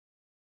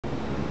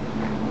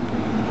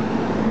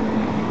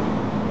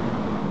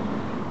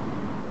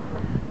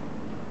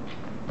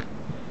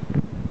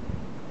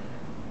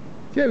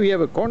Here we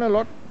have a corner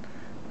lot.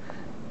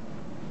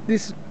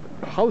 This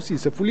house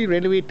is fully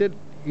renovated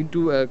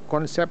into a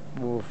concept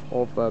of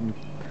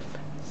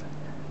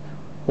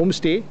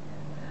homestay.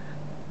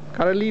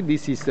 Currently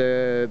this is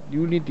a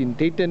unit in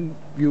Tayton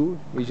View,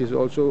 which is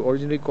also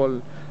originally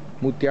called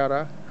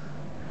Mutiara,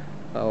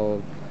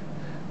 Taman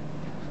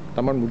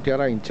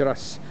Mutiara in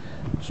Cheras.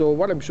 So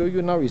what I'm showing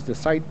you now is the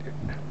side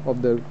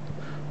of the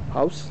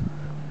house.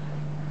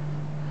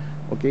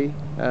 Okay,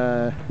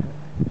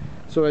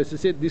 so as I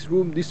said, this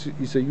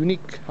is a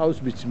unique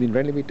house which has been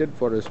renovated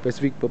for a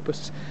specific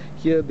purpose.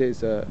 Here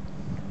there's the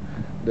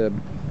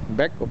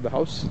back of the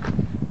house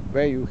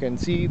where you can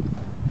see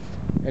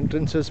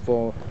entrances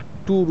for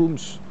 2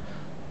 rooms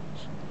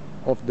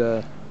of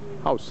the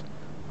house,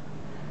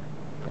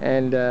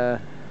 and it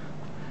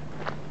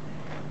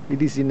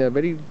is in a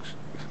very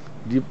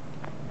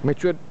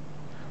matured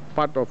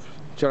part of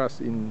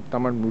Cheras in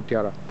Taman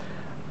Mutiara.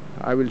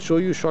 I will show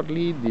you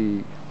shortly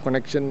the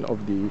connection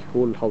of the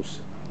whole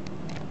house.